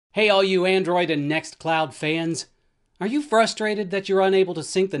Hey all you Android and Nextcloud fans! Are you frustrated that you're unable to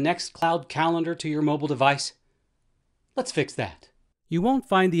sync the Nextcloud calendar to your mobile device? Let's fix that. You won't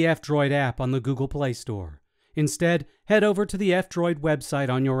find the F-Droid app on the Google Play Store. Instead, head over to the F-Droid website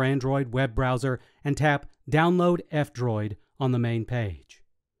on your Android web browser and tap Download F-Droid on the main page.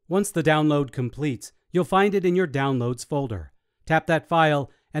 Once the download completes, you'll find it in your Downloads folder. Tap that file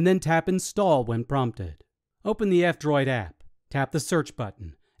and then tap Install when prompted. Open the F-Droid app, tap the search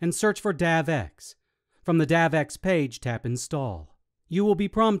button, and search for DAVX. From the DAVX page, tap Install. You will be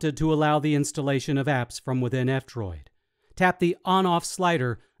prompted to allow the installation of apps from within F-Droid. Tap the On-Off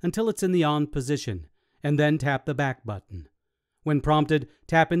slider until it's in the On position, and then tap the back button. When prompted,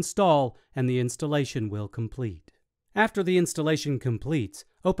 tap Install and the installation will complete. After the installation completes,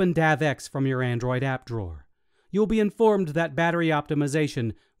 open DAVX from your Android app drawer. You'll be informed that battery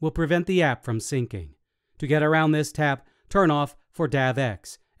optimization will prevent the app from syncing. To get around this, tap Turn Off for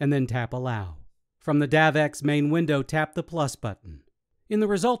DAVX, and then tap Allow. From the DAVX main window, tap the plus button. In the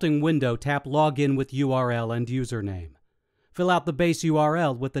resulting window, tap Login with URL and username. Fill out the base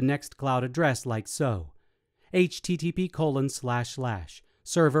URL with the Nextcloud address like so: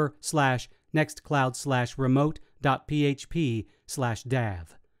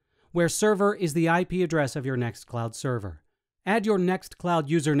 http://server/nextcloud/remote.php/dav, where server is the IP address of your Nextcloud server. Add your Nextcloud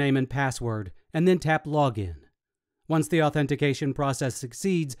username and password, and then tap Login. Once the authentication process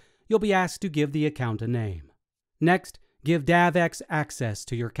succeeds, you'll be asked to give the account a name. Next, give DAVX access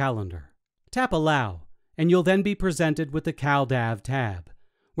to your calendar. Tap Allow, and you'll then be presented with the CalDAV tab,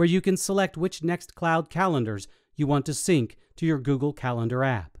 where you can select which Nextcloud calendars you want to sync to your Google Calendar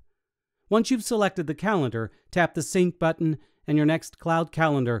app. Once you've selected the calendar, tap the Sync button, and your Nextcloud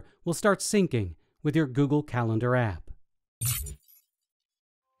calendar will start syncing with your Google Calendar app.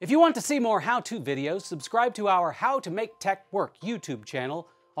 If you want to see more how-to videos, subscribe to our How to Make Tech Work YouTube channel.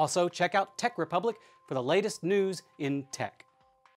 Also, check out Tech Republic for the latest news in tech.